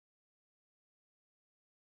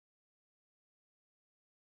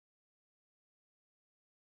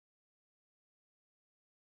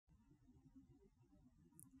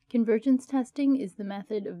Convergence testing is the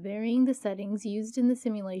method of varying the settings used in the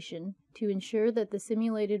simulation to ensure that the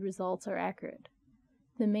simulated results are accurate.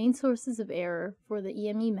 The main sources of error for the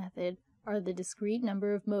EME method are the discrete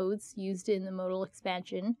number of modes used in the modal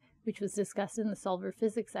expansion, which was discussed in the solver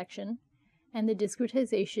physics section, and the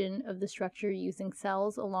discretization of the structure using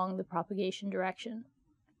cells along the propagation direction.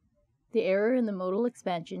 The error in the modal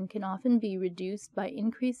expansion can often be reduced by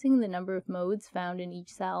increasing the number of modes found in each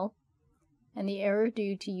cell, and the error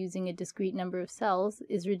due to using a discrete number of cells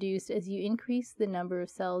is reduced as you increase the number of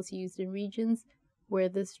cells used in regions where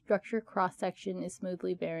the structure cross-section is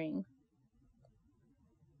smoothly varying.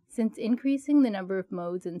 Since increasing the number of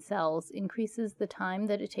modes in cells increases the time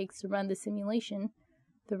that it takes to run the simulation,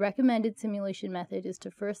 the recommended simulation method is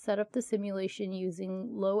to first set up the simulation using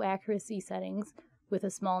low accuracy settings with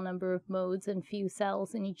a small number of modes and few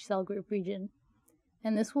cells in each cell group region.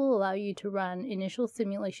 And this will allow you to run initial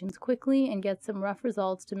simulations quickly and get some rough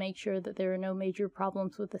results to make sure that there are no major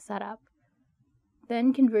problems with the setup.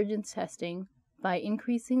 Then convergence testing, by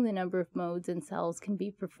increasing the number of modes and cells, can be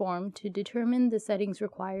performed to determine the settings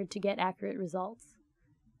required to get accurate results.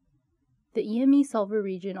 The EME solver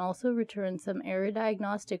region also returns some error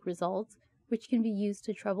diagnostic results, which can be used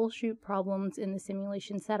to troubleshoot problems in the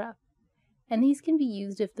simulation setup. And these can be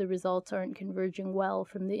used if the results aren't converging well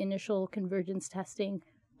from the initial convergence testing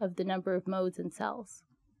of the number of modes and cells.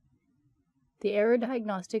 The error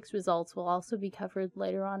diagnostics results will also be covered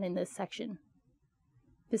later on in this section.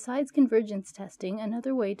 Besides convergence testing,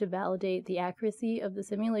 another way to validate the accuracy of the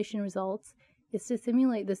simulation results is to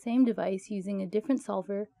simulate the same device using a different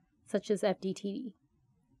solver, such as FDTD.